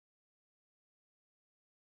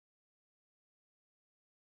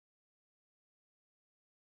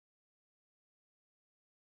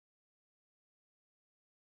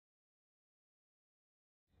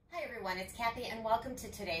Hi everyone, it's Kathy and welcome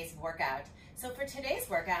to today's workout. So for today's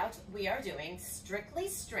workout, we are doing strictly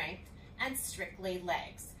strength and strictly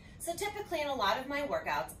legs. So typically in a lot of my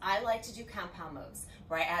workouts, I like to do compound moves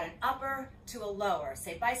where I add an upper to a lower,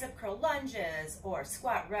 say bicep curl lunges or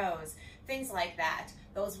squat rows, things like that.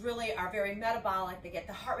 Those really are very metabolic. They get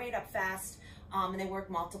the heart rate up fast and they work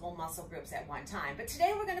multiple muscle groups at one time. But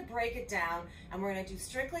today we're gonna break it down and we're gonna do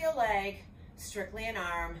strictly a leg, strictly an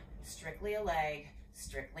arm, strictly a leg,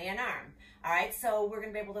 strictly an arm. All right, so we're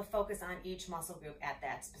gonna be able to focus on each muscle group at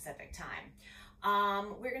that specific time.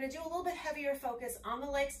 We're gonna do a little bit heavier focus on the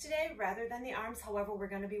legs today rather than the arms. However, we're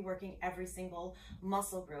gonna be working every single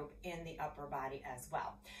muscle group in the upper body as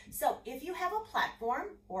well. So if you have a platform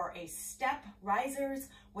or a step, risers,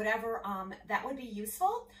 whatever, that would be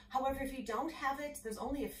useful. However, if you don't have it, there's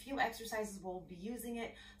only a few exercises we'll be using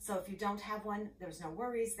it. So if you don't have one, there's no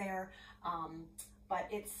worries there. But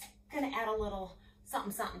it's gonna add a little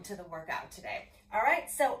something to the workout today. All right,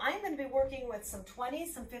 so I'm gonna be working with some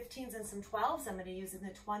 20s, some 15s, and some 12s. I'm gonna be using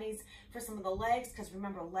the 20s for some of the legs, because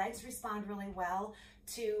remember, legs respond really well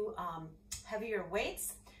to heavier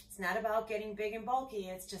weights. It's not about getting big and bulky,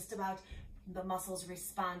 it's just about the muscles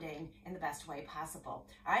responding in the best way possible.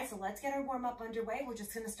 All right, so let's get our warm up underway. We're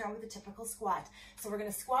just gonna start with a typical squat. So we're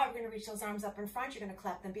gonna squat, we're gonna reach those arms up in front, you're gonna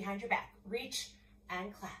clap them behind your back. Reach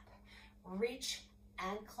and clap, reach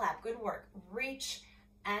and clap. Good work. Reach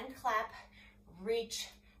and clap, reach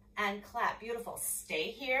and clap. Beautiful. Stay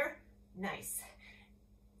here. Nice.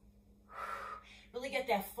 Really get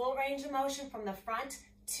that full range of motion from the front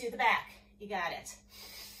to the back. You got it.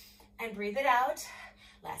 And breathe it out.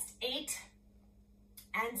 Last 8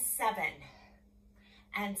 and 7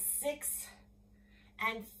 and 6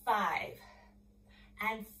 and 5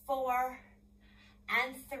 and 4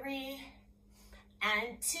 and 3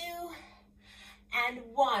 and 2 and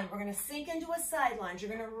 1. We're gonna sink into a side lunge.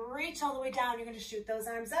 You're gonna reach all the way down. You're gonna shoot those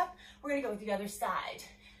arms up. We're gonna go with the other side.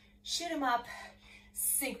 Shoot them up,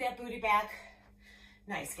 sink that booty back.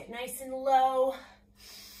 Nice, get nice and low.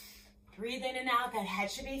 Breathe in and out. That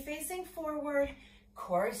head should be facing forward.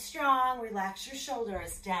 Core is strong. Relax your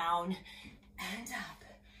shoulders down and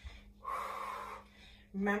up.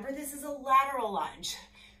 Remember, this is a lateral lunge.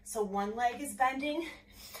 So one leg is bending,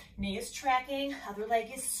 knee is tracking, other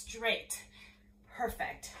leg is straight.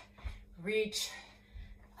 Perfect. Reach,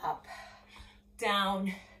 up,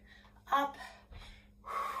 down, up.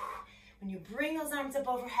 When you bring those arms up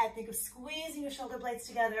overhead, think of squeezing your shoulder blades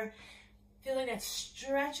together, feeling that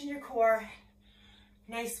stretch in your core.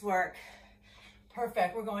 Nice work.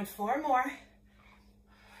 Perfect. We're going 4 more.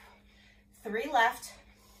 3 left.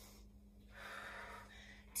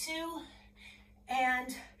 2,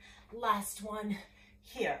 and last one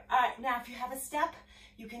here. All right, now if you have a step,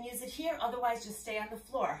 you can use it here, otherwise just stay on the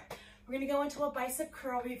floor. We're gonna go into a bicep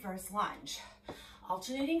curl reverse lunge.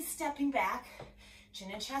 Alternating stepping back,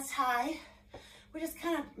 chin and chest high. We're just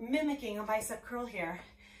kind of mimicking a bicep curl here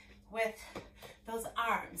with those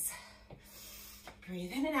arms.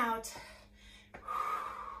 Breathe in and out.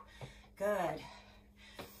 Good.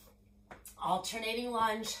 Alternating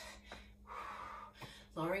lunge.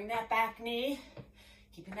 Lowering that back knee,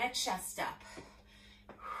 keeping that chest up.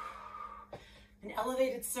 An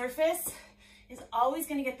elevated surface is always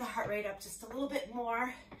going to get the heart rate up just a little bit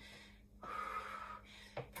more.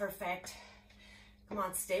 Perfect. Come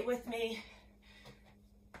on, stay with me.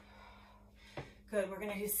 Good, we're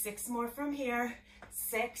going to do 6 more from here.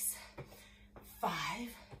 6, 5,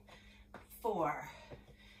 4,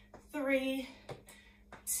 3,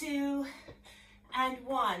 2, and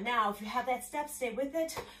 1. Now, if you have that step, stay with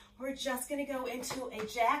it. We're just going to go into a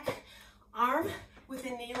jack arm with a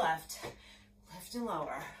knee lift. Lift and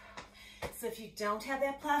lower. So if you don't have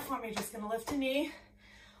that platform, you're just going to lift a knee,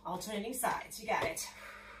 alternating sides. You got it.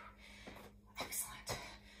 Excellent.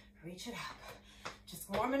 Reach it up. Just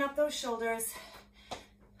warming up those shoulders.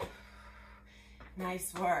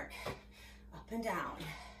 Nice work. Up and down.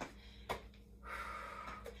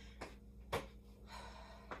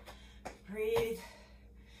 Breathe.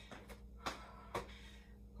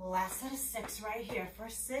 Last set of 6 right here.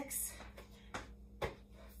 First 6,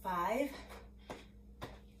 5,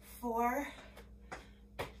 4,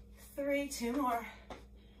 3, 2 more.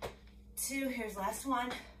 2, here's last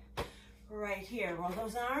one. Right here. Roll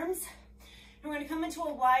those arms. And we're gonna come into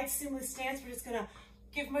a wide sumo stance. We're just gonna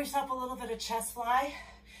give myself a little bit of chest fly.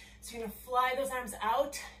 So you're gonna fly those arms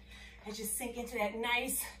out and just sink into that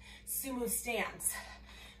nice sumo stance.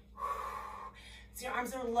 So your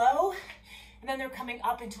arms are low, and then they're coming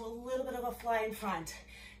up into a little bit of a fly in front.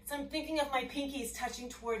 So I'm thinking of my pinkies touching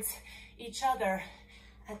towards each other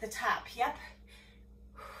at the top. Yep.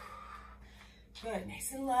 Good,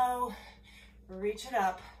 nice and low. Reach it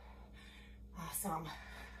up. Awesome.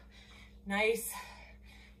 Nice.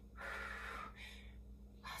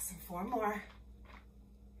 Awesome, 4 more.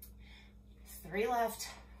 3 left.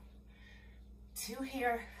 2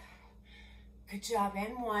 here. Good job,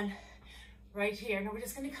 and 1 right here. Now we're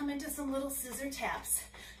just gonna come into some little scissor taps.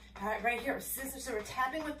 All right, right here, scissors, so we're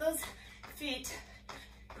tapping with those feet.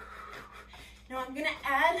 Now I'm gonna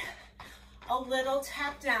add a little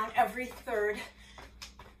tap down every 3rd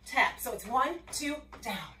tap. So it's 1, 2,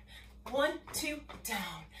 down. 1, 2,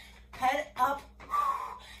 down. Head up.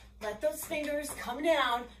 Let those fingers come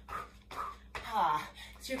down.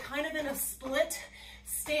 So you're kind of in a split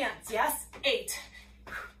stance, yes? 8,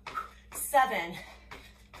 7,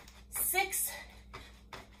 6,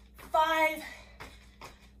 5,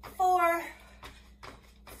 4,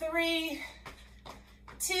 3,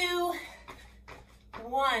 2,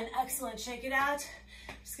 1. Excellent. Shake it out.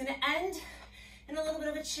 Just going to end in a little bit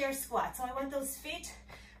of a chair squat. So I want those feet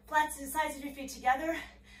flat to the sides of your feet together,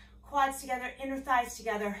 quads together, inner thighs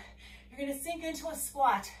together. You're going to sink into a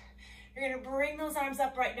squat. You're going to bring those arms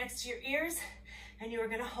up right next to your ears, and you are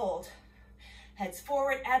going to hold. Heads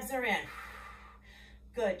forward, abs are in.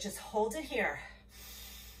 Good. Just hold it here.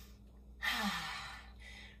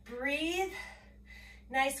 Breathe.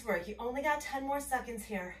 Nice work. You only got 10 more seconds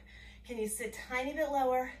here. Can you sit a tiny bit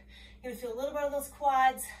lower? You're going to feel a little bit of those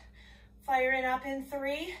quads. Firing up in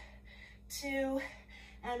 3, 2,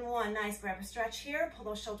 and 1. Nice. Grab a stretch here. Pull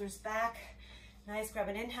those shoulders back. Nice. Grab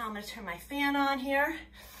an inhale. I'm going to turn my fan on here.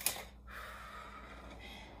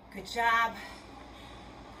 Good job.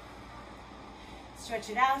 Stretch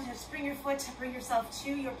it out. Just bring your foot, bring yourself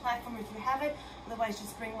to your platform if you have it. Otherwise,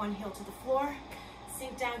 just bring one heel to the floor.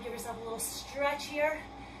 Sink down. Give yourself a little stretch here.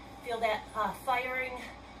 Feel that firing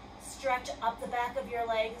stretch up the back of your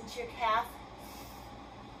legs into your calf.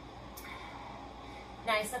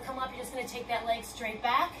 Nice. So come up. You're just going to take that leg straight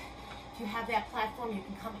back. If you have that platform, you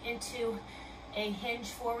can come into a hinge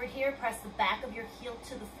forward here. Press the back of your heel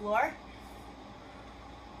to the floor.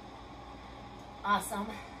 Awesome.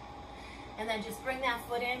 And then just bring that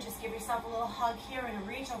foot in. Just give yourself a little hug here and a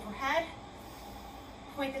reach overhead.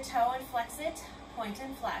 Point the toe and flex it. Point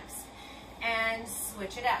and flex. And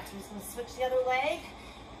switch it out. So we're just going to switch the other leg.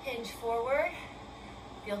 Hinge forward.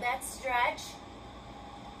 Feel that stretch.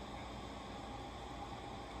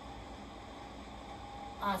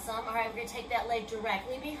 Awesome. All right, we're going to take that leg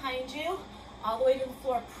directly behind you, all the way to the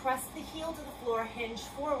floor. Press the heel to the floor, hinge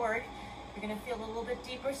forward. You're going to feel a little bit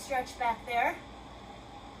deeper stretch back there.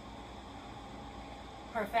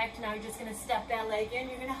 Perfect. Now you're just going to step that leg in.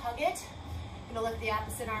 You're going to hug it. You're going to lift the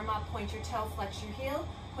opposite arm up, point your toe, flex your heel.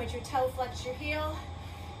 Point your toe, flex your heel.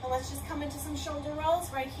 And let's just come into some shoulder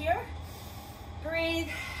rolls right here. Breathe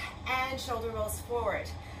and shoulder rolls forward.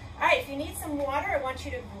 All right, if you need some water, I want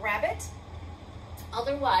you to grab it.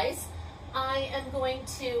 Otherwise, I am going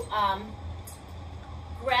to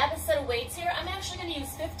grab a set of weights here. I'm actually going to use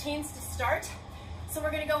 15s to start. So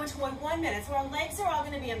we're going to go into 1 minute. So our legs are all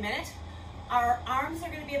going to be a minute. Our arms are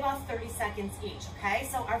going to be about 30 seconds each, okay?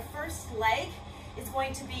 So our first leg is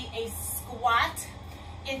going to be a squat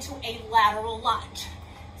into a lateral lunge.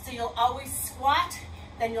 So you'll always squat,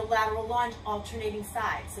 then you'll lateral lunge, alternating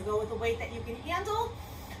sides. So go with a weight that you can handle.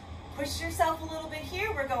 Push yourself a little bit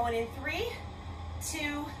here. We're going in 3,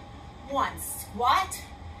 2, 1. Squat,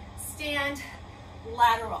 stand,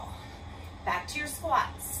 lateral. Back to your squat.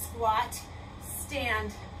 Squat,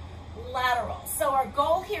 stand, lateral. So our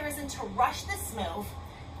goal here isn't to rush this move,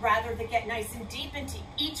 rather to get nice and deep into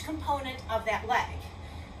each component of that leg.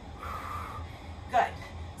 Good.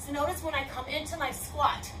 So notice when I come into my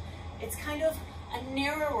squat, it's kind of a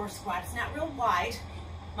narrower squat. It's not real wide.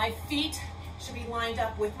 My feet should be lined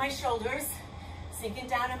up with my shoulders, sinking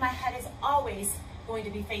down, and my head is always going to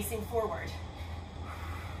be facing forward.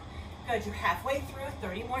 Good. You're halfway through.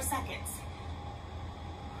 30 more seconds.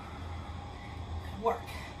 Good work.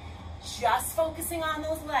 Just focusing on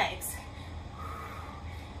those legs.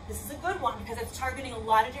 This is a good one because it's targeting a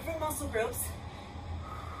lot of different muscle groups.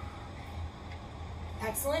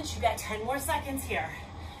 Excellent. You got 10 more seconds here.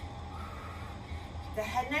 Keep the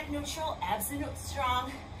head, neck neutral, abs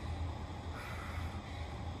strong.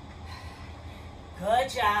 Good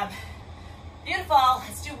job. Beautiful.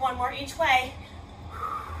 Let's do one more each way.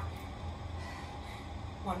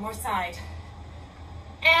 One more side.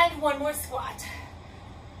 And one more squat.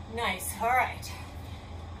 Nice. All right.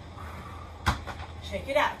 Shake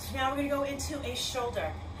it out. Now we're going to go into a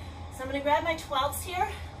shoulder. So I'm going to grab my 12s here.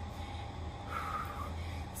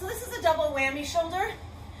 So this is a double whammy shoulder.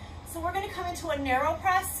 So we're going to come into a narrow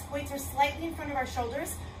press. Weights are slightly in front of our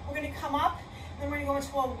shoulders. We're going to come up. Then we're gonna go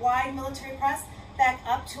into a wide military press, back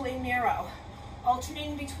up to a narrow.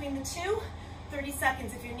 Alternating between the two, 30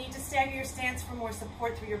 seconds. If you need to stagger your stance for more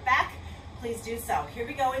support through your back, please do so. Here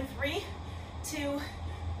we go in 3, 2,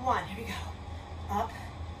 1. Here we go. Up.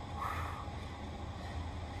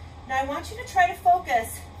 Now I want you to try to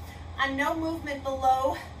focus on no movement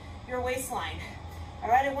below your waistline. All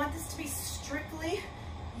right, I want this to be strictly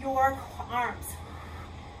your arms.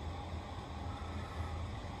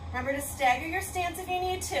 Remember to stagger your stance if you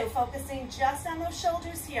need to, focusing just on those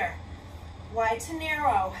shoulders here. Wide to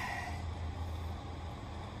narrow.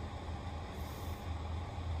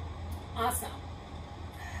 Awesome.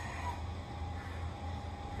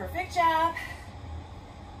 Perfect job.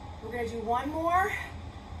 We're going to do one more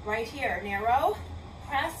right here. Narrow,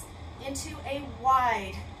 press into a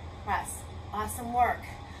wide press. Awesome work.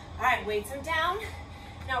 All right, weights are down.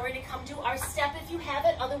 Now we're going to come to our step if you have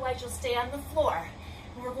it, otherwise you'll stay on the floor.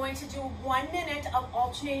 And we're going to do 1 minute of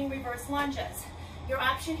alternating reverse lunges. Your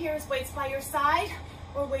option here is weights by your side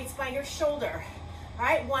or weights by your shoulder. All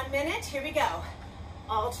right, 1 minute, here we go.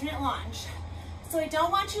 Alternate lunge. So I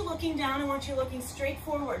don't want you looking down, I want you looking straight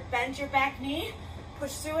forward. Bend your back knee,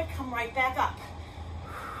 push through it, come right back up.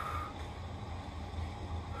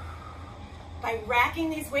 By racking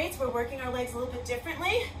these weights, we're working our legs a little bit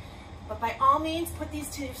differently, but by all means, put these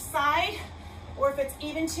to your side, or if it's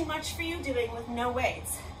even too much for you, do it with no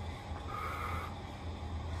weights.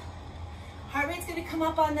 Heart rate's gonna come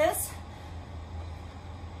up on this.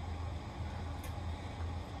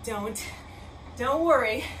 Don't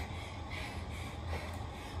worry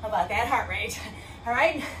about that heart rate, all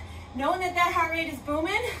right? Knowing that that heart rate is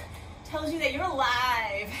booming tells you that you're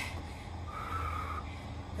alive.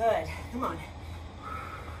 Good, come on.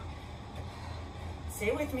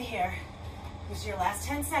 Stay with me here. This is your last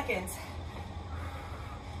 10 seconds.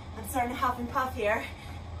 I'm starting to huff and puff here.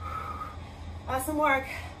 Awesome work.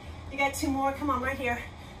 You got 2 more, come on, right here.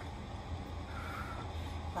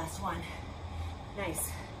 Last one. Nice.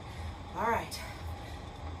 All right.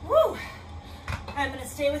 Woo! I'm gonna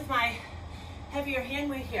stay with my heavier hand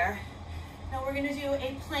weight here. Now we're gonna do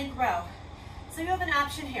a plank row. So you have an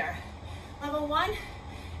option here. Level 1,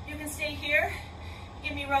 you can stay here,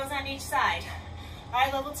 give me rows on each side. All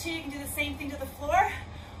right, level 2, you can do the same thing to the floor,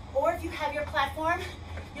 or if you have your platform,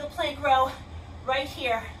 you'll plank row right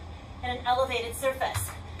here in an elevated surface.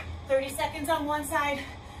 30 seconds on one side,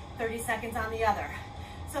 30 seconds on the other.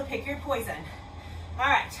 So pick your poison. All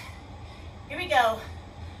right, here we go.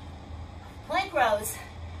 Plank rows,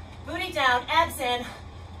 booty down, abs in,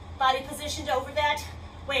 body positioned over that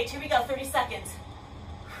weight. Here we go, 30 seconds.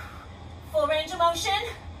 Full range of motion.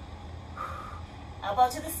 Elbow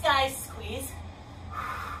to the sky, squeeze.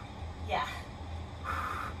 Yeah.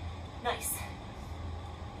 Nice.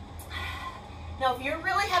 Now, if you're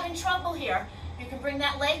really having trouble here, you can bring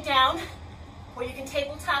that leg down, or you can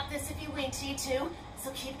tabletop this if you need to.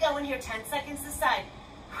 So keep going here, 10 seconds this side.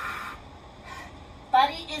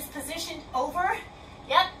 Body is positioned over.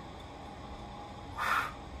 Yep.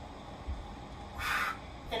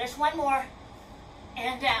 Finish one more,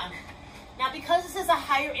 and down. Now, because this is a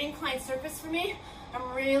higher incline surface for me,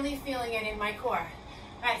 I'm really feeling it in my core.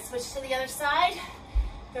 All right, switch to the other side.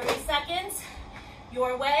 30 seconds,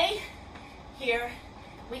 your way. Here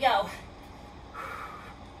we go.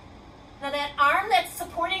 Now that arm that's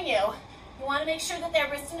supporting you, you want to make sure that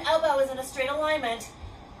that wrist and elbow is in a straight alignment.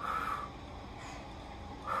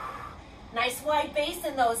 Nice wide base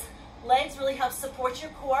in those legs really helps support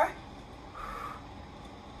your core.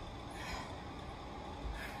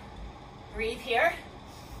 Breathe here.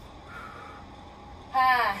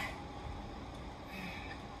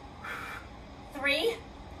 3,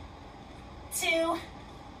 2,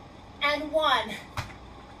 and 1.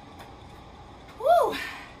 Woo!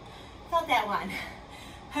 Felt that one.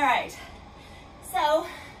 All right. So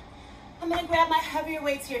I'm going to grab my heavier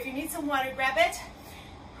weights here. If you need some water, grab it.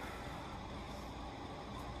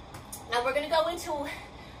 Now we're going to go into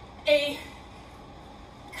a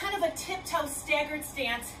kind of a tiptoe staggered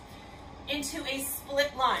stance into a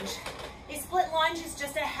split lunge. A split lunge is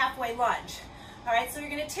just a halfway lunge. All right, so you're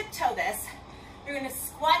going to tiptoe this. You're going to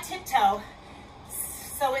squat tiptoe.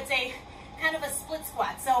 So it's a kind of a split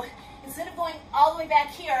squat. So instead of going all the way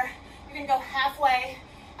back here, you're going to go halfway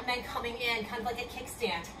and then coming in, kind of like a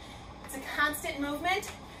kickstand. It's a constant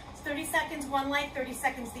movement. It's 30 seconds one leg, 30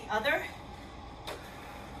 seconds the other.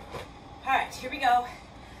 All right, here we go.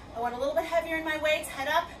 I want a little bit heavier in my weights. Head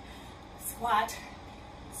up, squat,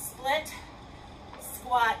 split,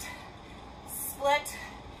 squat, split,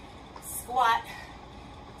 squat,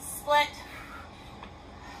 split.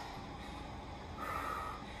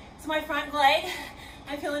 It's my front leg.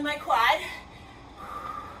 I'm feeling my quad.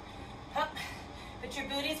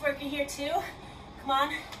 working here too. Come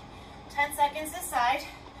on, 10 seconds this side.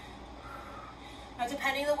 Now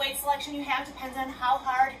depending on the weight selection you have, depends on how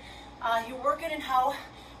hard you're working and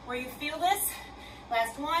where you feel this.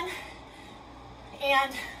 Last one,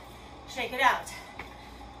 and shake it out.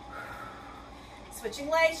 Switching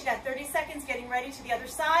legs, you got 30 seconds, getting ready to the other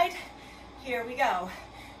side. Here we go.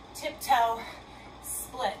 Tiptoe,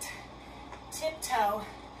 split. Tiptoe,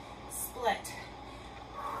 split.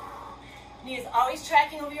 Knee is always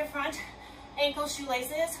tracking over your front ankle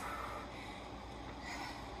shoelaces.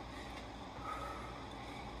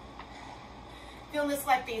 Feeling the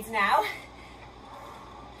sweat beads now.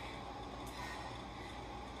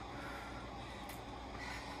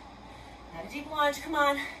 Not a deep lunge, come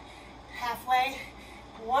on. Halfway,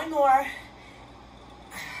 one more.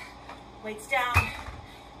 Weights down,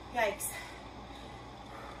 yikes.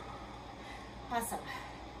 Awesome.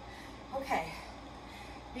 Okay,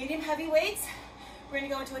 medium heavy weights. We're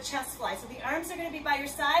gonna go into a chest fly. So the arms are gonna be by your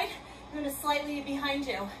side. You're gonna slightly behind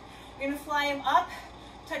you. You're gonna fly them up,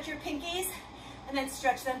 touch your pinkies, and then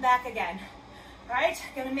stretch them back again. All right,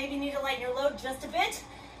 gonna maybe need to lighten your load just a bit.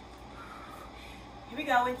 Here we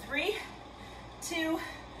go in 3, 2,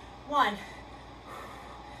 1.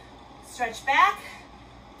 Stretch back,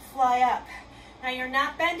 fly up. Now you're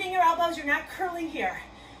not bending your elbows, you're not curling here.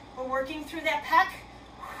 We're working through that pec.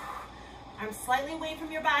 Arms slightly away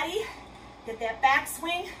from your body. Get that back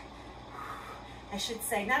swing. I should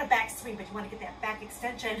say, not a back swing, but you want to get that back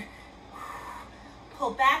extension.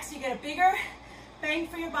 Pull back so you get a bigger bang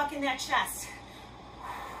for your buck in that chest.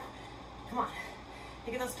 Come on.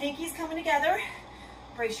 Look at those pinkies coming together.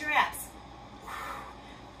 Brace your abs.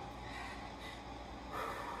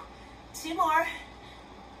 2 more.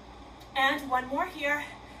 And 1 more here.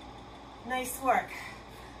 Nice work.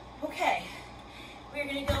 Okay, we're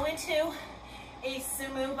going to go into a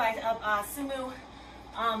sumo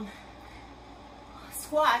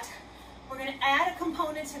squat. We're going to add a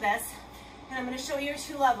component to this, and I'm going to show you your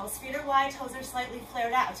 2 levels. Feet are wide, toes are slightly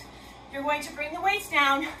flared out. You're going to bring the weights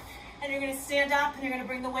down, and you're going to stand up, and you're going to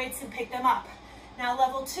bring the weights and pick them up. Now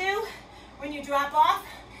level 2, when you drop off,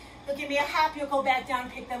 you'll give me a hop, you'll go back down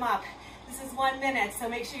and pick them up. This is 1 minute, so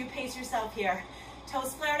make sure you pace yourself here.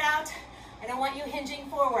 Toes flared out. I don't want you hinging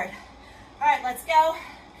forward. All right, let's go.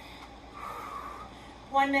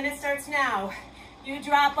 1 minute starts now. You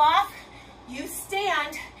drop off, you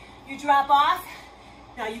stand, you drop off.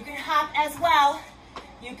 Now you can hop as well.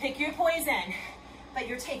 You pick your poison, but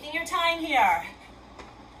you're taking your time here.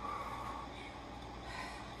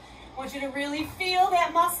 I want you to really feel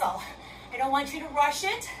that muscle. I don't want you to rush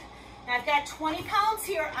it. Now I've got 20 pounds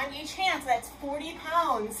here on each hand, so that's 40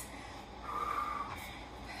 pounds.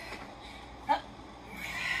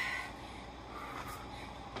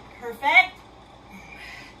 Perfect.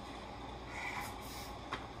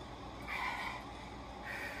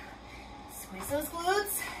 Squeeze those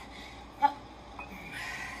glutes. Up.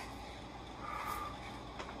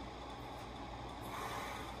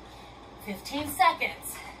 15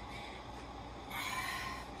 seconds.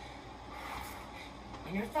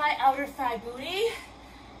 Inner thigh, outer thigh booty.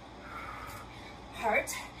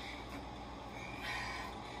 Heart.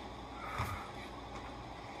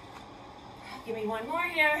 Give me 1 more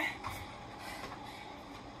here.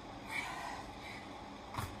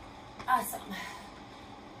 Awesome.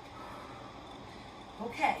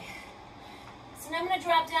 Okay. So now I'm going to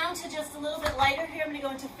drop down to just a little bit lighter here. I'm going to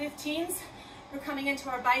go into 15s. We're coming into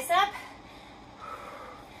our bicep.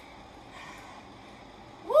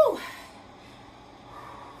 Woo! All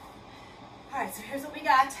right, so here's what we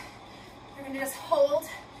got. We're going to just hold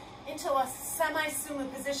into a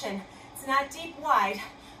semi-sumo position. It's not deep wide,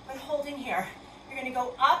 but holding here. You're going to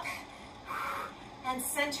go up and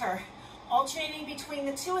center, alternating between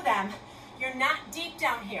the 2 of them. You're not deep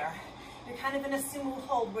down here. You're kind of in a sumo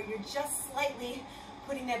hold where you're just slightly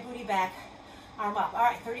putting that booty back, arm up. All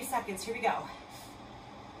right, 30 seconds. Here we go.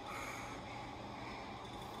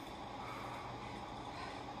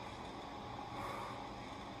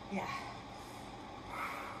 Yeah.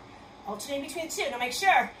 Alternating between the 2. Now make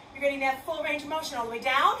sure you're getting that full range of motion all the way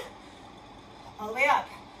down, all the way up.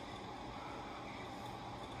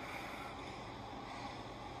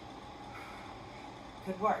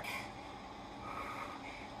 Good work.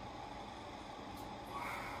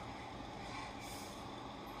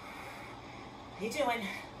 How you doing?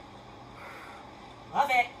 Love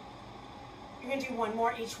it. You're gonna do 1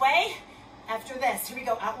 more each way. After this, here we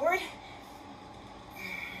go, outward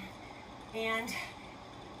and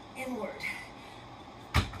inward.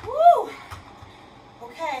 Woo!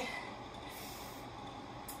 Okay.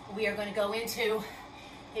 We are gonna go into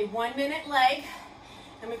a 1 minute leg,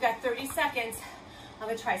 and we've got 30 seconds of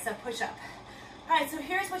a tricep push-up. All right, so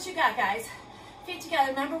here's what you got, guys. Feet together.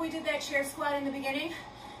 Remember we did that chair squat in the beginning?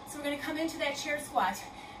 So we're gonna come into that chair squat.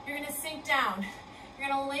 You're gonna sink down. You're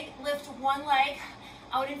gonna lift one leg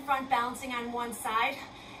out in front, balancing on one side.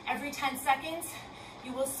 Every 10 seconds,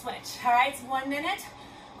 you will switch. All right, so 1 minute,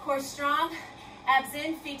 core strong, abs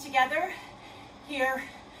in, feet together. Here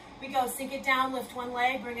we go, sink it down, lift one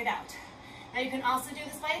leg, bring it out. Now you can also do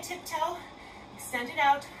this by a tiptoe. Extend it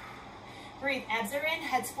out. Breathe, abs are in,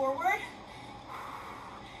 heads forward.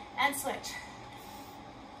 And switch.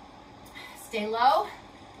 Stay low.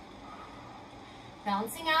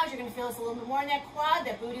 Balancing out, you're gonna feel this a little bit more in that quad.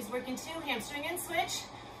 That booty's working too, hamstring in, switch.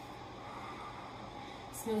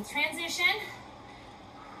 Smooth transition.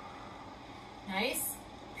 Nice.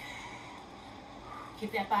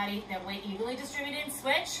 Keep that body, that weight evenly distributed,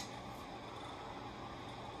 switch.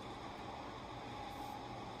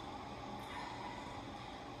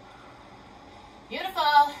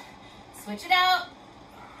 Beautiful. Switch it out.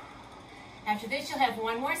 After this, you'll have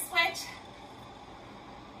one more switch.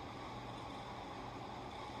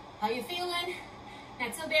 How you feeling?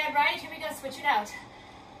 Not so bad, right? Here we go, switch it out.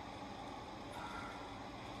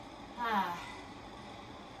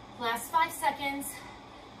 Last 5 seconds.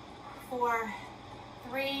 4,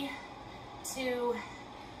 3, 2,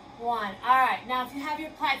 1. All right, now if you have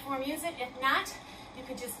your platform, use it. If not, you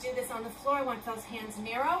could just do this on the floor. I want those hands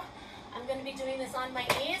narrow. I'm gonna be doing this on my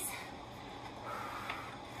knees.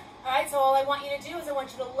 All right, so all I want you to do is I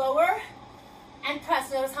want you to lower and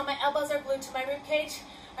press. Notice how my elbows are glued to my rib cage.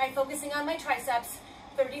 All right, focusing on my triceps.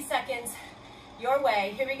 30 seconds, your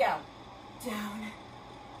way. Here we go. Down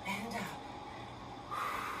and up.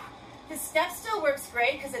 The step still works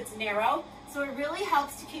great because it's narrow, so it really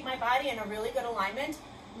helps to keep my body in a really good alignment.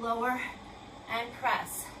 Lower and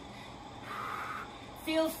press.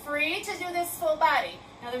 Feel free to do this full body.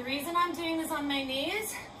 Now the reason I'm doing this on my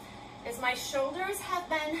knees is my shoulders have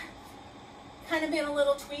been a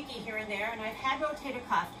little tweaky here and there, and I've had rotator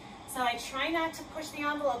cuff. So I try not to push the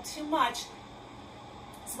envelope too much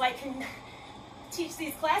so I can teach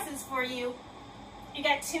these classes for you. You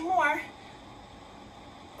got 2 more.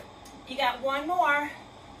 You got 1 more.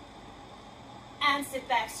 And sit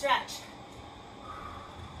back, stretch.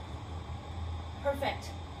 Perfect.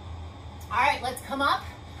 All right, let's come up.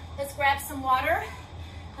 Let's grab some water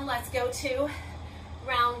and let's go to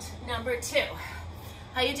round number 2.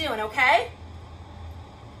 How you doing, okay?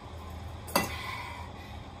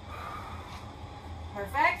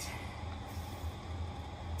 Perfect.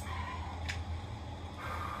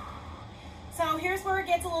 So here's where it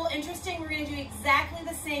gets a little interesting. We're going to do exactly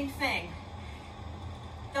the same thing.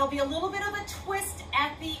 There'll be a little bit of a twist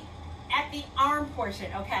at the arm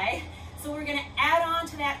portion, okay? So we're going to add on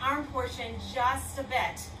to that arm portion just a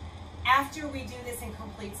bit after we do this in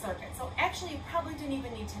complete circuit. So actually, you probably didn't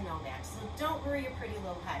even need to know that. So don't worry your pretty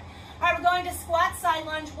little head. All right, we're going to squat side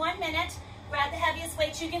lunge, 1 minute. Grab the heaviest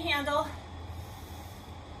weight you can handle.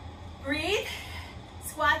 Breathe.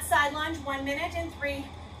 Squat side lunge, 1 minute in 3,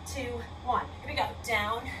 2, 1. Here we go.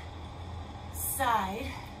 Down, side,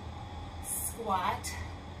 squat,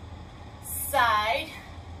 side.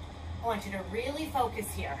 I want you to really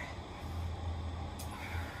focus here.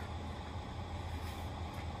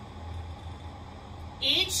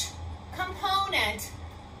 Each component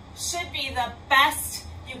should be the best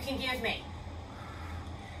you can give me.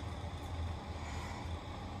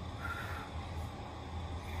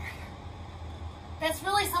 That's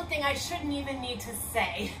really something I shouldn't even need to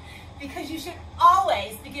say, because you should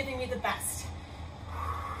always be giving me the best.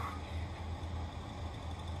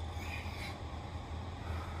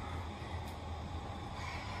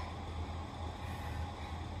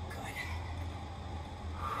 Good.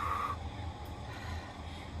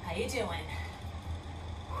 How you doing?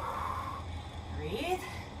 Breathe.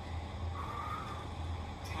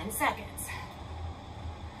 10 seconds.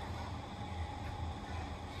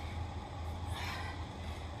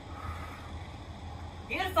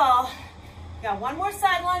 Beautiful. Got 1 more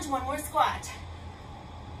side lunge, 1 more squat.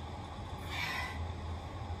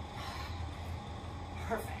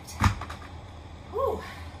 Perfect. Whew.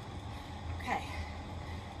 Okay.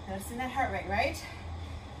 Noticing that heart rate, right?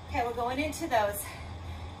 Okay, we're going into those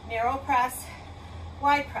narrow press,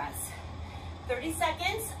 wide press. 30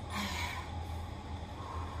 seconds.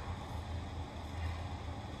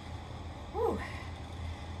 Whew. All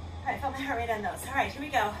right, felt my heart rate on those. All right, here we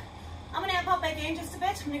go. I'm gonna amp up my game just a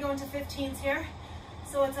bit. I'm gonna go into 15s here.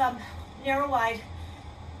 So it's narrow, wide.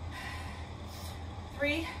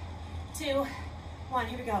 3, 2, 1,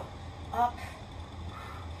 here we go. Up.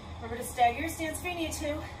 Remember to stagger your stance if you need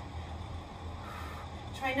to.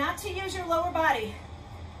 Try not to use your lower body.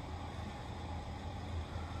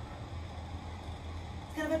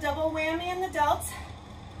 of a double whammy in the delts.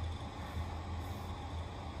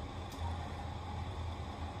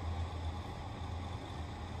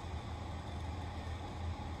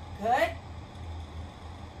 Good.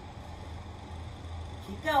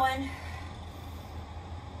 Keep going.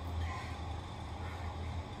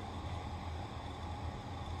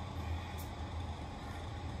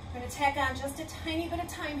 We're going to tack on just a tiny bit of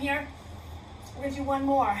time here. We're going to do one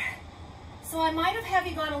more. So I might have had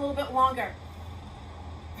you gone a little bit longer.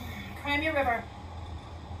 Cram your river.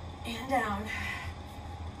 And down.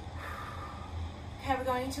 Okay, we're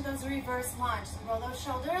going into those reverse lunge. So roll those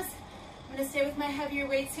shoulders. I'm going to stay with my heavier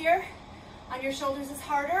weights here. On your shoulders is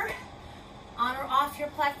harder. On or off your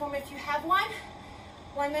platform if you have one.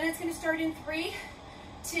 1 minute's going to start in 3,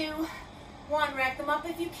 2, 1. Rack them up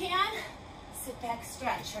if you can. Sit back,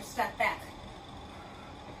 stretch, or step back.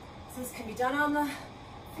 So this can be done on the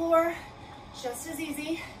floor, just as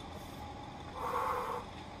easy.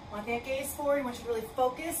 Want that gaze forward. I want you to really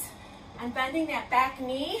focus on bending that back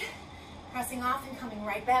knee, pressing off and coming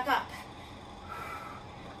right back up.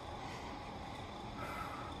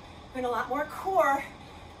 Bring a lot more core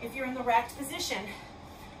if you're in the racked position.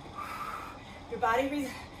 Your body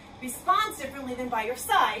responds differently than by your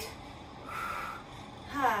side.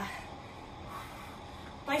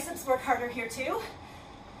 Biceps work harder here too.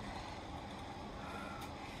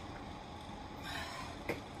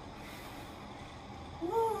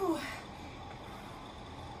 Woo.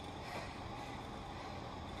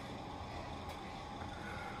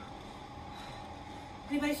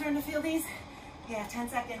 Anybody starting to feel these? Yeah, 10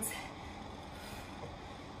 seconds.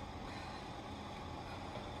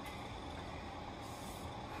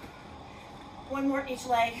 One more each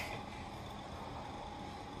leg.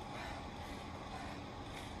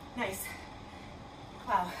 Nice.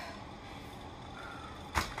 Wow.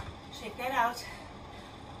 Shake that out.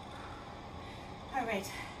 All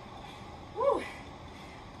right. Woo.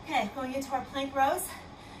 Okay, going into our plank rows.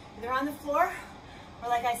 Either on the floor, or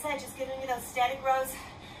like I said, just getting into those static rows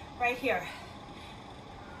right here.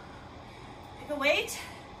 Pick a weight.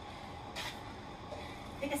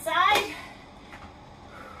 Pick a side.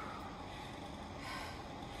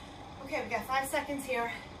 Okay, we got 5 seconds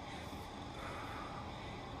here.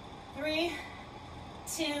 3,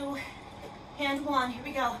 2, and 1. Here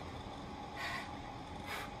we go.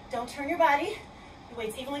 Don't turn your body. The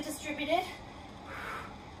weight's evenly distributed.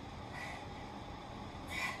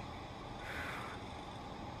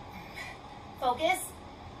 Focus.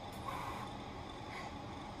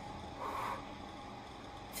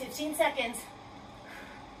 15 seconds.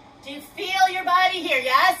 Do you feel your body here?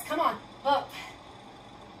 Yes? Come on. Up.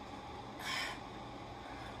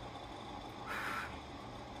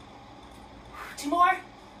 Two more.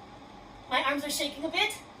 My arms are shaking a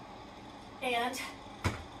bit. And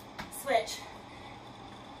switch.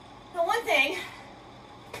 Now one thing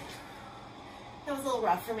that was a little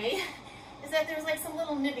rough for me is that there's like some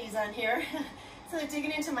little nibbies on here. So they're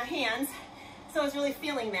digging into my hands. So I was really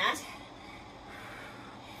feeling that.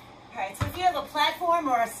 All right, so if you have a platform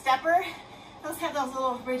or a stepper, those have those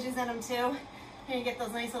little ridges in them too. And you get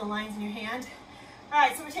those nice little lines in your hand. All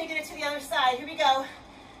right, so we're taking it to the other side. Here we go.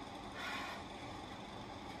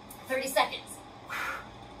 30 seconds.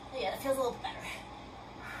 Yeah, that feels a little better.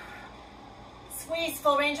 Squeeze,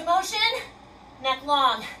 full range of motion, neck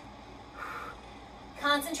long.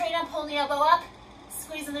 Concentrate on pulling the elbow up,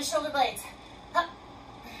 squeezing the shoulder blades. Up.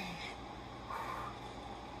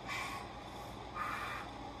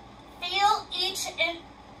 Feel each and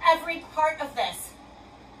every part of this.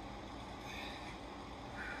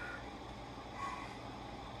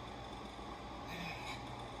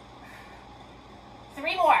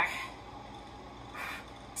 Three more.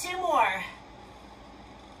 Two more.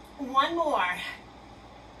 One more.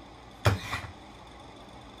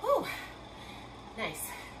 Whew. Nice.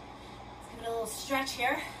 Let's give it a little stretch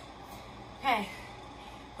here. Okay.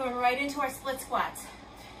 Going right into our split squats.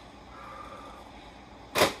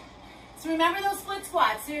 So remember those split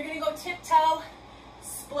squats. So you're going to go tiptoe,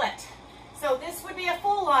 split. So this would be a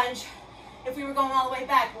full lunge if we were going all the way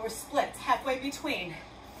back, but we're split halfway between.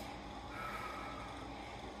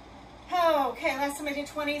 Oh, okay, last time I did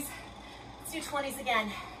 20s. Let's do 20s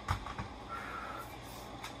again.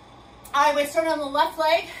 All right, we start on the left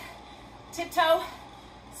leg, tiptoe,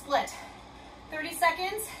 split. 30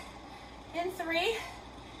 seconds in 3,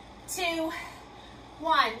 2,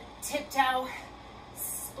 1. Tiptoe,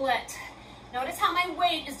 split. Notice how my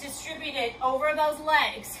weight is distributed over those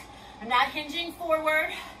legs. I'm not hinging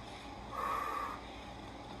forward.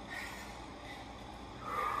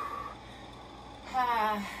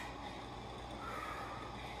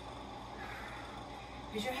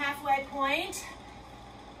 Here's your halfway point.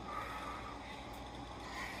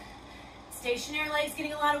 Stationary legs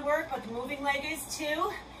getting a lot of work, but the moving leg is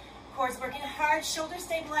too. Core's working hard. Shoulder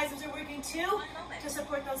stabilizers are working too to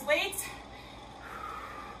support those weights.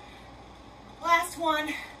 Last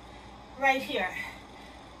one right here.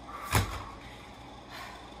 So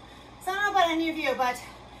I don't know about any of you, but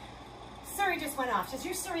Surrey just went off. Does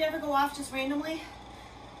your Surrey ever go off just randomly?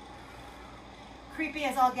 Creepy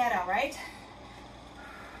as all get out, right?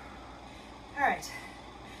 All right,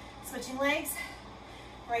 switching legs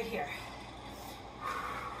right here.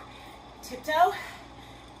 Tiptoe,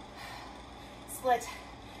 split,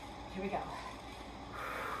 here we go.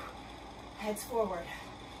 Heads forward,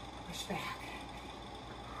 push back.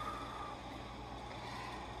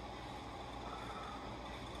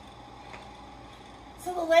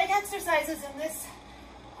 So the leg exercises in this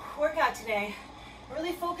workout today,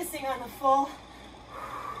 really focusing on the full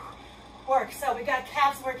work. So we got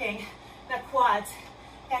calves working, we got quads,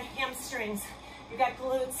 we got hamstrings, we got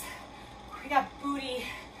glutes, we got booty.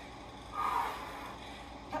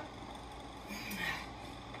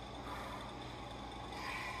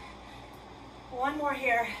 One more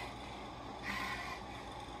here,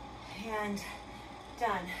 and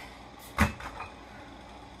done.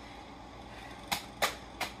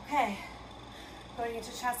 Okay, going into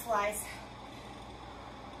chest flies.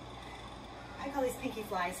 I call these pinky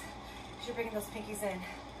flies. You're bringing those pinkies in.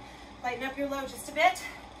 Lighten up your load just a bit.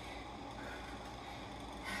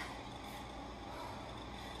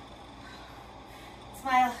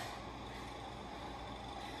 Smile.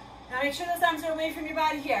 Now make sure those arms are away from your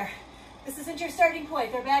body here. This isn't your starting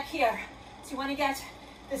point, they're back here. So you want to get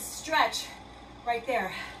this stretch right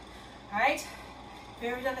there. All right? If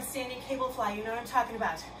you've ever done a standing cable fly, you know what I'm talking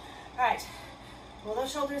about. All right, roll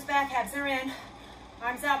those shoulders back, abs are in,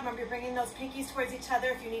 arms out. Remember, you're bringing those pinkies towards each other.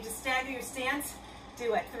 If you need to stagger your stance,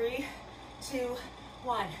 do it. 3, 2,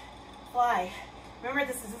 1, fly. Remember,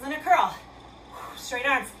 this isn't a curl. Straight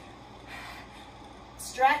arms.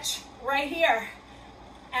 Stretch right here,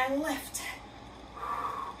 and lift.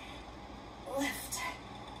 Lift.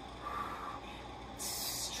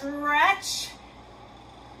 Stretch,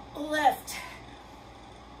 lift.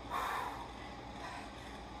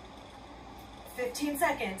 15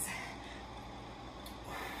 seconds.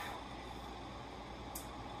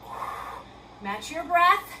 Match your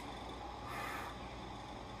breath.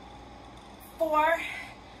 4,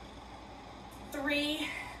 3,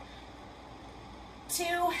 2,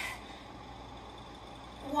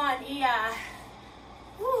 1. Yeah.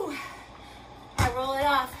 Woo. I roll it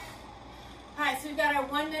off. All right, so we've got our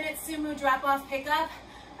 1-minute sumo drop off pickup,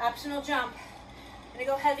 optional jump. Gonna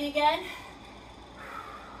go heavy again.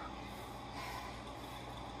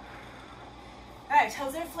 All right,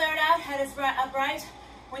 toes are flared out, head is upright.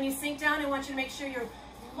 When you sink down, I want you to make sure you're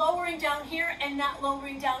lowering down here and not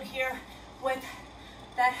lowering down here with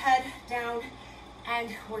that head down and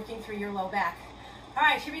working through your low back. All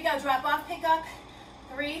right, here we go, drop off, pick up.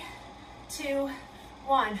 3, 2,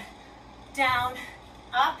 1. Down,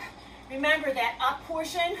 up. Remember that up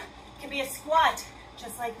portion can be a squat,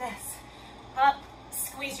 just like this. Up,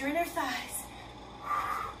 squeeze your inner thighs.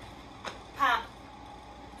 Pop.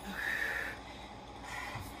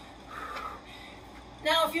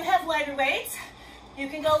 Now, if you have lighter weights, you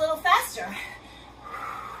can go a little faster.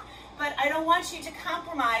 But I don't want you to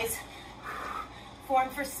compromise form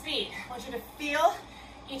for speed. I want you to feel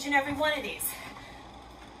each and every one of these.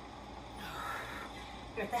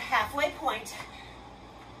 You're at the halfway point.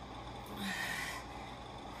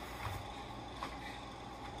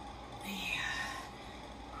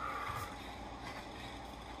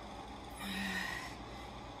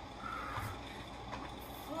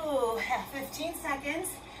 Ooh, 15 seconds.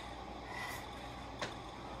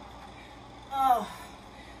 Oh,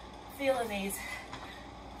 feeling these.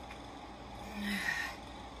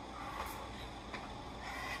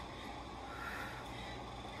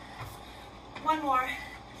 One more.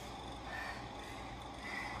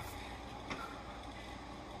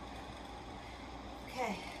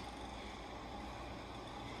 Okay.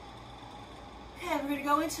 Okay, we're gonna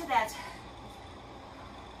go into that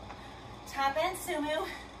top end sumo,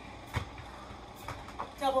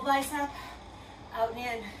 double bicep, out and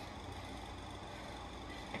in.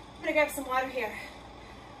 I'm gonna grab some water here.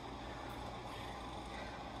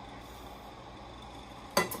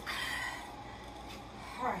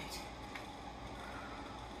 All right.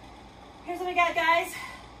 Here's what we got, guys.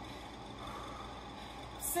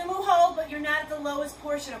 Sumo hold, but you're not at the lowest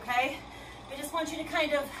portion, okay? I just want you to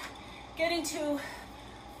kind of get into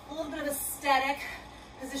a little bit of a static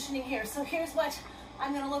positioning here. So here's what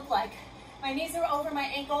I'm gonna look like. My knees are over my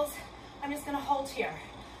ankles. I'm just gonna hold here.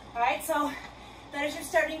 All right, so that is your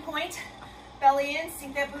starting point. Belly in,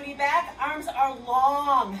 sink that booty back. Arms are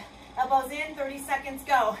long. Elbows in, 30 seconds,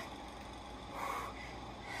 go.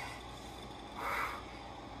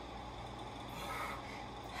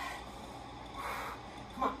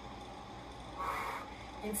 Come on.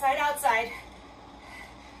 Inside, outside.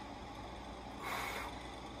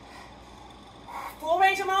 Full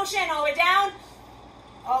range of motion, all the way down,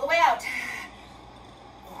 all the way out.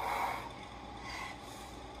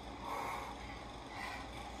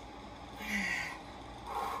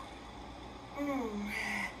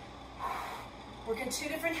 Working 2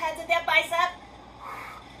 different heads at that bicep.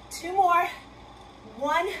 2 more.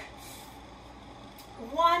 1,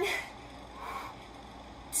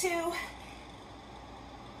 2,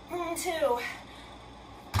 2.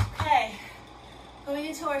 Okay. Going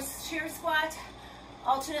into our chair squat.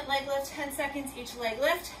 Alternate leg lift, 10 seconds each leg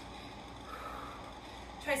lift.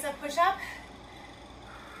 Tricep push up.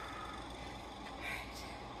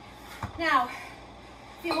 Now,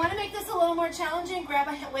 if you want to make this a little more challenging, grab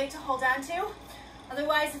a weight to hold on to.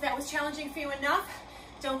 Otherwise, if that was challenging for you enough,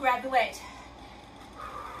 don't grab the weight.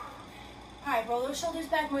 All right, roll those shoulders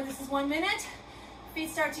back more. This is 1 minute. Feet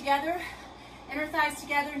start together, inner thighs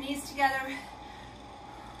together, knees together.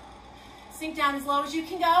 Sink down as low as you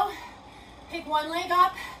can go. Pick one leg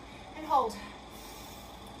up and hold.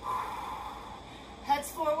 Heads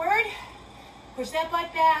forward. Push that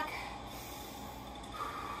butt back.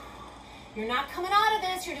 You're not coming out of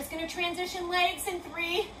this. You're just going to transition legs in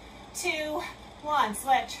 3, 2, 1.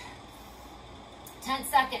 Switch. 10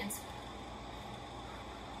 seconds.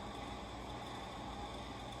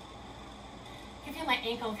 I can feel my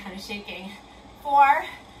ankle kind of shaking. 4,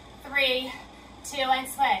 3, 2, and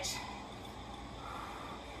switch.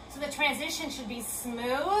 So the transition should be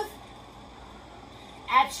smooth.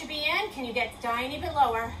 Abs should be in. Can you get tiny bit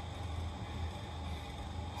lower?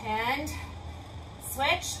 And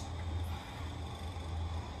switch.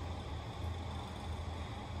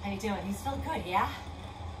 How you doing? You still good, yeah?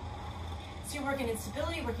 So you're working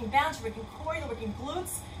instability, you're working balance, you're working core, you're working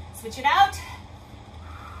glutes. Switch it out.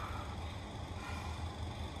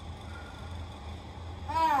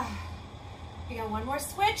 We got one more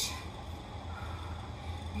switch.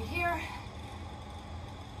 Right here.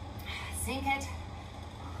 Sink it.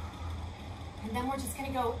 And then we're just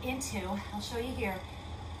gonna go into, I'll show you here.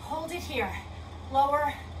 Hold it here.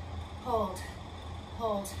 Lower, hold,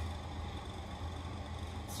 hold.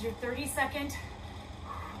 This is your 30-second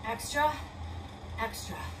extra,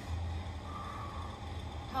 extra.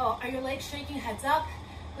 Oh, are your legs shaking? Heads up.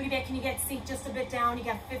 Booty back, can you get sink just a bit down? You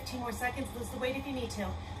got 15 more seconds. Lose the weight if you need to.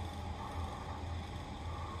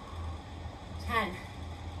 10,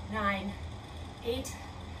 9, 8,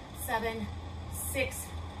 7, 6,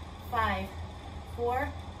 5, 4,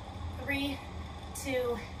 3,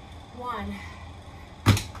 2, 1.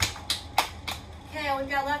 Okay, all we've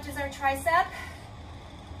got left is our tricep.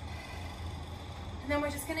 And then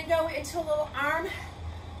we're just gonna go into a little arm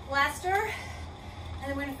blaster, and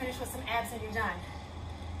then we're gonna finish with some abs and you're done.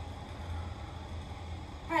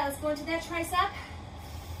 All right, let's go into that tricep.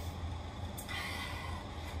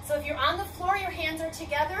 So if you're on the floor, your hands are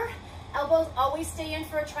together. Elbows always stay in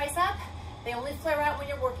for a tricep. They only flare out when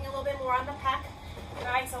you're working a little bit more on the pec. All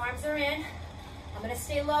right, so arms are in. I'm gonna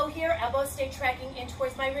stay low here. Elbows stay tracking in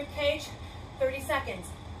towards my rib cage. 30 seconds.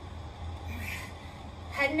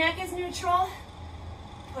 Head and neck is neutral.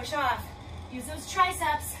 Push off. Use those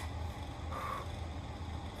triceps.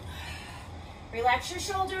 Relax your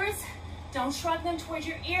shoulders. Don't shrug them towards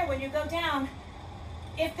your ear when you go down.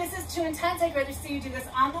 If this is too intense, I'd rather see you do this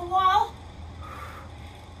on the wall.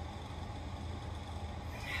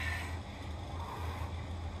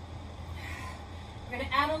 We're going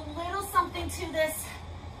to add a little something to this.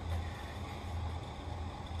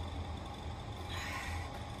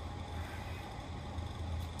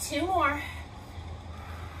 Two more.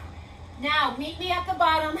 Now, meet me at the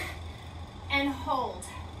bottom and hold.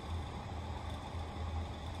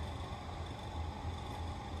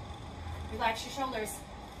 Relax your shoulders.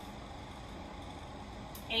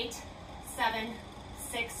 8, 7,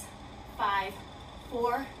 6, 5,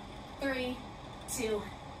 4, 3, 2,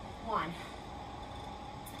 1.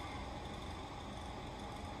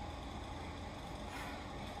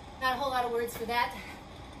 Not a whole lot of words for that.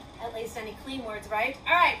 At least any clean words, right?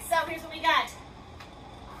 All right, so here's what we got.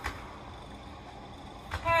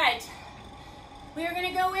 All right, we are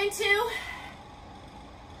gonna go into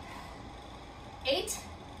 8,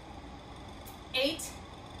 8,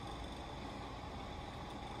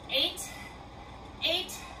 8,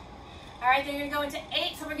 8. All right, then you're gonna go into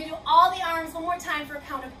 8. So we're gonna do all the arms one more time for a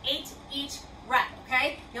count of 8 each rep,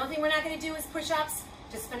 okay? The only thing we're not gonna do is push-ups.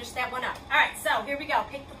 Just finish that one up. All right, so here we go.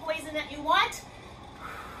 Pick the poison that you want.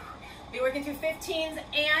 We're working through 15s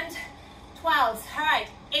and 12s. All right,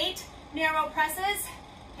 8 narrow presses.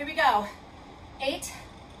 Here we go. 8,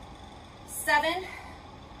 7,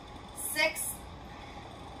 6,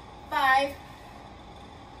 5,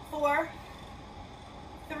 4,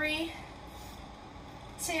 3,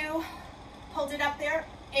 2, hold it up there,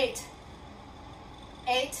 8,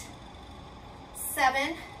 8,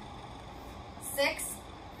 7, 6,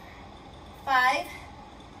 5,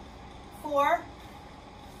 4,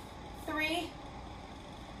 3,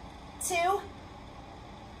 2,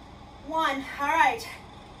 1. All right,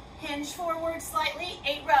 hinge forward slightly,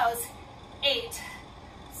 8 rows, 8,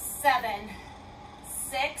 7,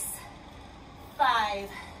 6, 5,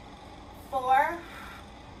 4,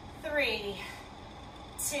 3,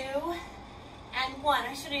 2, and 1.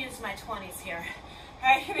 I should have used my 20s here. All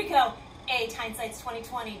right, here we go. 8, hindsight's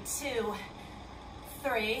 2020, 2,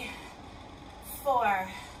 3, 4,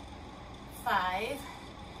 5,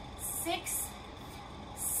 6,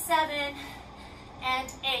 7,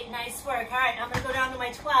 and 8. Nice work. All right, I'm gonna go down to my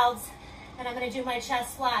 12s, and I'm gonna do my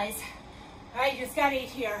chest flies. All right, you just got 8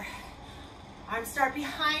 here. Arms start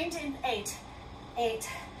behind in 8, 8,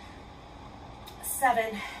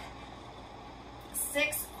 7,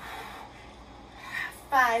 6,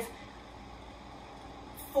 5,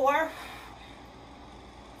 4,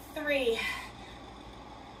 3,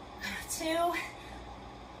 2,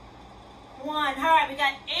 1. All right, we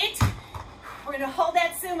got 8. We're gonna hold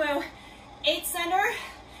that sumo. 8 center,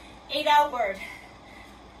 8 outward.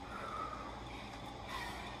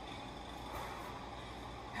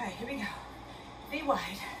 All right, here we go. Be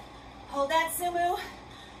wide. Hold that sumo.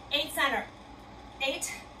 8 center.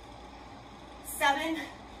 8, 7,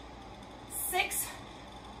 6,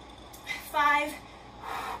 5,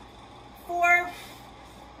 4,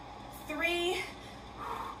 3,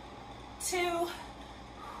 2,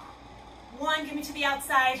 1. Give me to the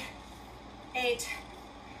outside. 8,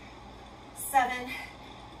 7,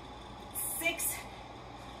 6,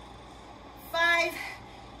 5,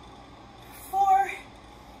 4,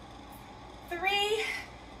 3,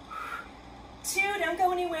 2, don't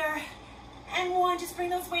go anywhere, and 1. Just bring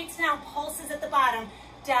those weights down. Pulses at the bottom.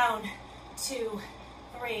 Down. 2,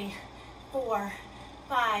 3, 4,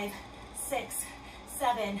 5, 6,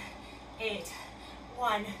 7, 8.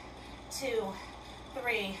 1, 2,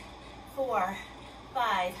 3, 4,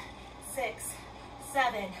 5, 6,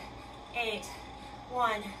 7, 8.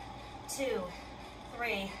 1, 2,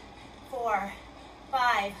 3, 4,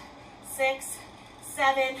 5, 6,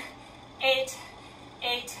 7, 8,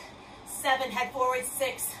 8, 7. Head forward.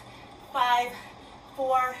 6, 5,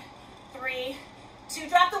 4, 3, 2.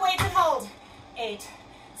 Drop the weights and hold. 8,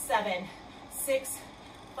 7, 6,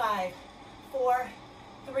 5, 4,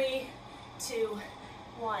 3, 2,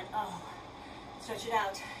 1. Oh, stretch it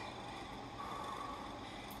out.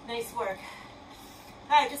 Nice work.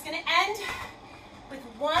 All right, just gonna end with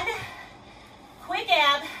one quick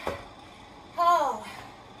ab. Oh,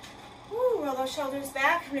 woo, roll those shoulders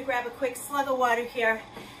back. I'm gonna grab a quick slug of water here,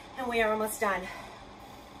 and we are almost done.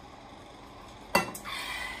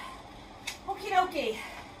 Okie dokie.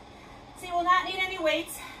 So you will not need any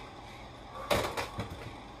weights.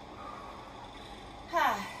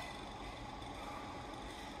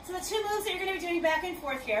 So the 2 moves that you're gonna be doing back and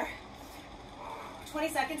forth here, 20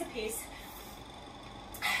 seconds apiece,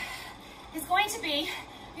 is going to be,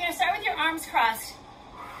 you're gonna start with your arms crossed.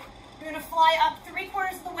 You're gonna fly up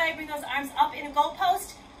 3/4 of the way, bring those arms up in a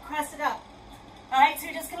goalpost, cross it up. All right, so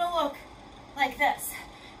you're just gonna look like this.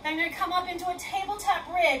 Then you're gonna come up into a tabletop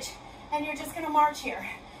bridge, and you're just gonna march here.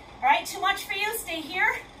 All right, too much for you, stay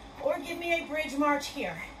here, or give me a bridge march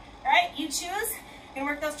here. All right, you choose. You're gonna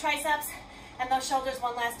work those triceps and those shoulders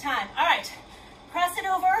one last time. All right, cross it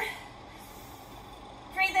over.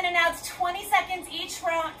 Breathe in and out. It's 20 seconds each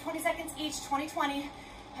round, 20 seconds each, 20, 20.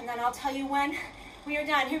 And then I'll tell you when we are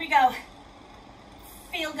done. Here we go.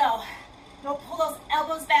 Feel go. No, pull those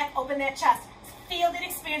elbows back, open that chest. Feel that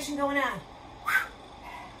expansion going on.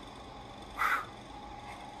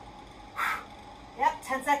 Yep,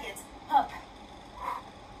 10 seconds. Up.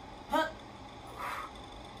 Up.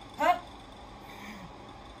 Up.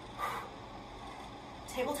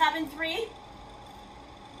 Tabletop in 3,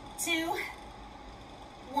 2,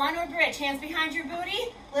 1, or bridge. Hands behind your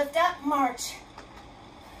booty. Lift up, march.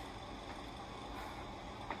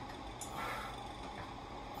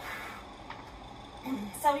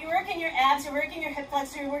 So you're working your abs, you're working your hip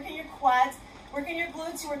flexor, you're working your quads, working your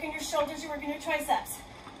glutes, you're working your shoulders, you're working your triceps.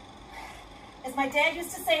 As my dad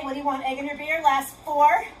used to say, what do you want, egg in your beer? Last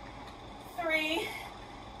 4, 3,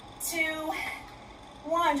 2,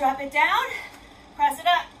 1. Drop it down. Press it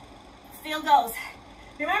up. Field goals.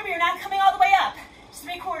 Remember, you're not coming all the way up. Just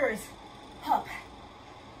 3/4. Up.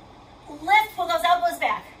 Lift, pull those elbows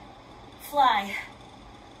back. Fly.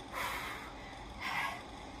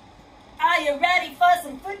 Are you ready for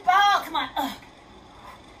some football? Come on.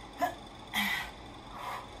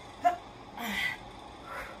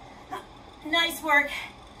 Nice work.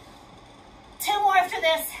 2 more after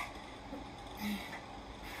this.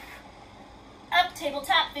 Up,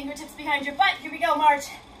 tabletop, fingertips behind your butt. Here we go, march.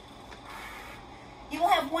 You will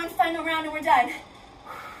have 1 final round and we're done.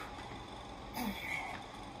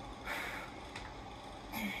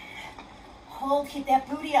 Hold, keep that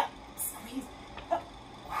booty up. Squeeze. Up.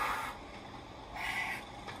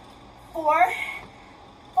 4,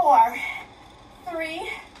 3,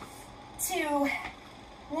 2,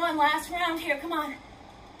 1. Last round here, come on.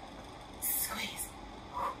 Squeeze.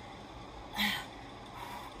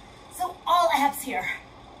 So all abs here.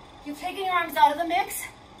 You've taken your arms out of the mix.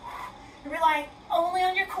 You're relying only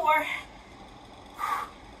on your core.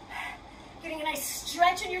 Getting a nice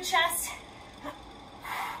stretch in your chest.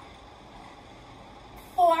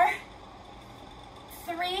 4,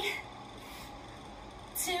 3,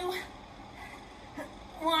 2,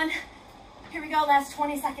 1. Here we go, last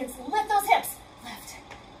 20 seconds. Lift those hips. Lift.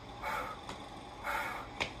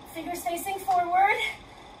 Fingers facing forward.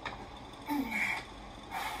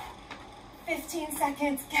 15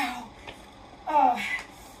 seconds, go.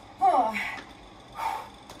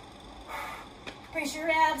 Brace your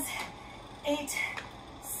abs. 8,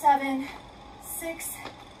 7, 6,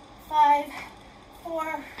 5,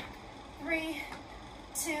 4, 3,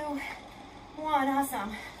 2, 1.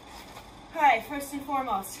 Awesome. All right, first and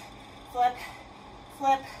foremost, flip,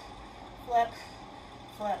 flip, flip,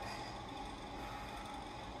 flip.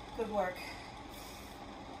 Good work.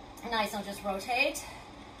 Nice, now just rotate.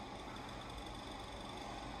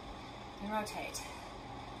 And rotate.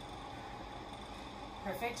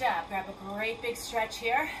 Perfect job. Grab a great big stretch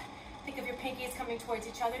here. Think of your pinkies coming towards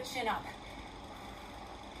each other, chin up.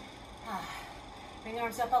 Bring the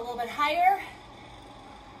arms up a little bit higher.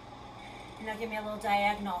 And now give me a little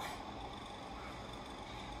diagonal.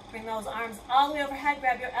 Bring those arms all the way overhead.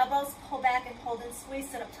 Grab your elbows, pull back and hold and squeeze.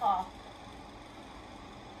 Sit up tall.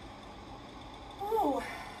 Ooh.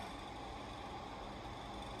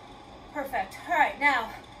 Perfect. All right,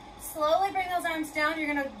 now slowly bring those arms down.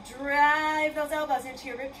 You're going to drive those elbows into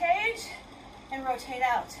your rib cage and rotate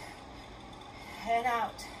out and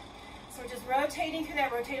out. So we're just rotating through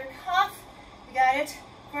that rotator cuff. You got it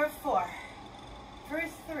for 4, for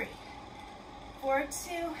 3, for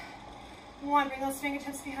 2, 1. Bring those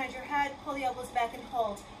fingertips behind your head. Pull the elbows back and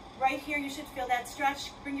hold. Right here, you should feel that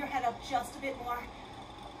stretch. Bring your head up just a bit more.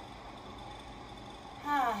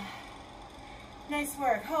 Nice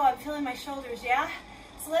work. Oh, I'm feeling my shoulders, yeah?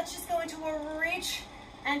 So let's just go into a reach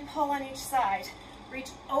and pull on each side.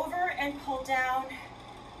 Reach over and pull down.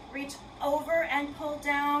 Reach over and pull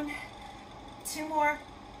down. 2 more.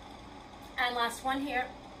 And last one here.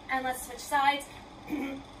 And let's switch sides.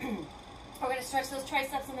 We're going to stretch those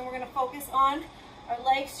triceps and then we're going to focus on our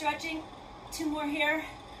leg stretching. 2 more here.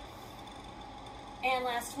 And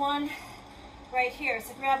last one right here.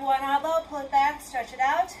 So grab one elbow, pull it back, stretch it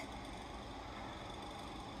out.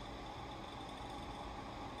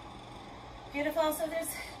 Beautiful.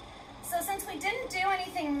 So since we didn't do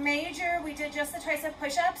anything major, we did just the tricep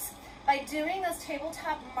push-ups. By doing those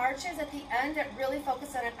tabletop marches at the end, it really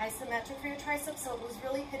focused on an isometric for your triceps, so it was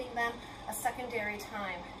really hitting them a secondary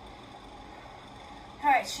time. All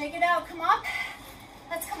right, shake it out, come up.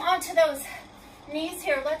 Let's come onto those knees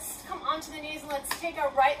here. Let's come onto the knees and let's take our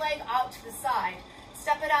right leg out to the side.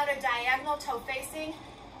 Step it out a diagonal, toe facing,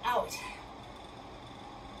 out.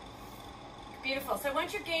 Beautiful. So I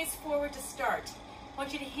want your gaze forward to start. I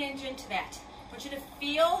want you to hinge into that. I want you to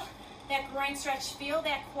feel that groin stretch, feel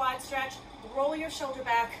that quad stretch. Roll your shoulder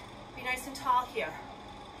back. Be nice and tall here.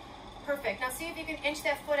 Perfect. Now see if you can inch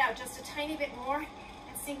that foot out just a tiny bit more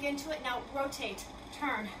and sink into it. Now rotate,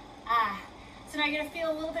 turn. So now you're going to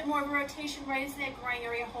feel a little bit more of a rotation right into that groin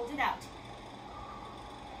area. Hold it out.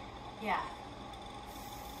 Yeah.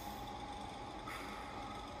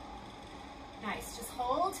 Nice. Just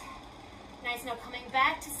hold. Nice. Now coming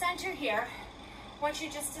back to center here. I want you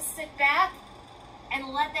just to sit back and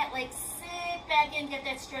let that leg sit back in, get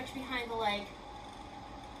that stretch behind the leg.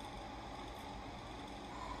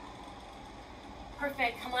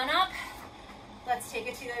 Perfect. Come on up. Let's take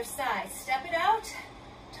it to the other side. Step it out.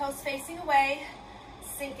 Toes facing away.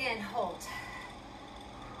 Sink in. Hold.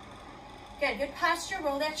 Again, good posture.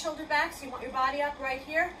 Roll that shoulder back so you want your body up right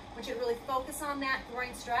here. I want you to really focus on that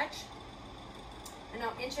groin stretch. And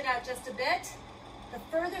now inch it out just a bit. The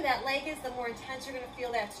further that leg is, the more intense you're gonna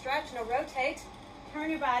feel that stretch. Now rotate, turn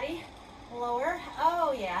your body, lower.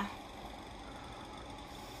 Oh yeah.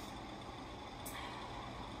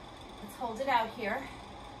 Let's hold it out here.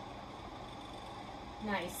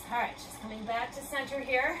 Nice. All right, just coming back to center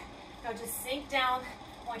here. Now just sink down.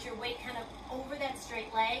 I want your weight kind of over that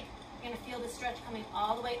straight leg. You're gonna feel the stretch coming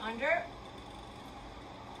all the way under.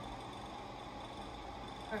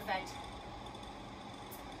 Perfect.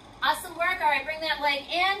 Awesome work. All right, bring that leg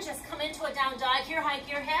in. Just come into a down dog here. Hike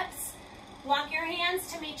your hips. Walk your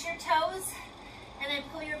hands to meet your toes. And then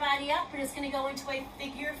pull your body up. We're just going to go into a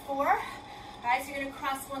figure 4. All right, so you're going to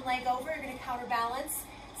cross one leg over. You're going to counterbalance.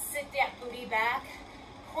 Sit that booty back.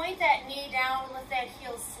 Point that knee down. Lift that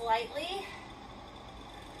heel slightly.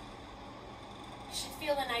 You should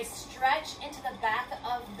feel a nice stretch into the back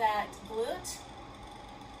of that glute.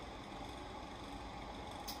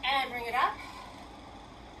 And bring it up.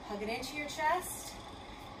 Hug it into your chest.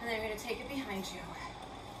 And then you're going to take it behind you.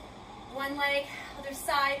 One leg, other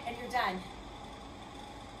side, and you're done.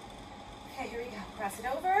 Okay, here we go. Cross it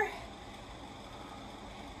over.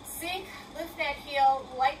 Sink, lift that heel,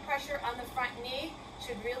 light pressure on the front knee.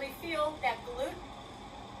 Should really feel that glute.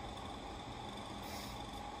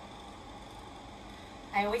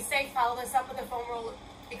 I always say follow this up with a foam roller,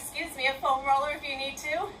 a foam roller if you need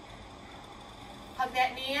to. Hug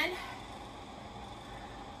that knee in.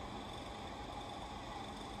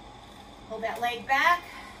 Hold that leg back.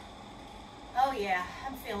 Oh yeah,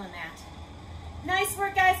 I'm feeling that. Nice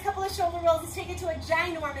work, guys. Couple of shoulder rolls. Let's take it to a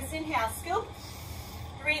ginormous inhale. Scoop.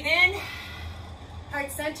 Breathe in.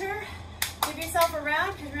 Heart center. Give yourself a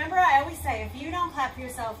round, because remember, I always say, if you don't clap for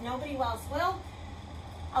yourself, nobody else will.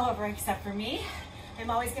 However, except for me. I'm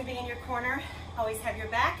always going to be in your corner. Always have your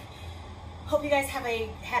back. Hope you guys had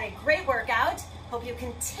a great workout. Hope you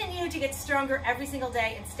continue to get stronger every single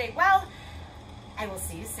day and stay well. I will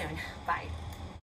see you soon. Bye.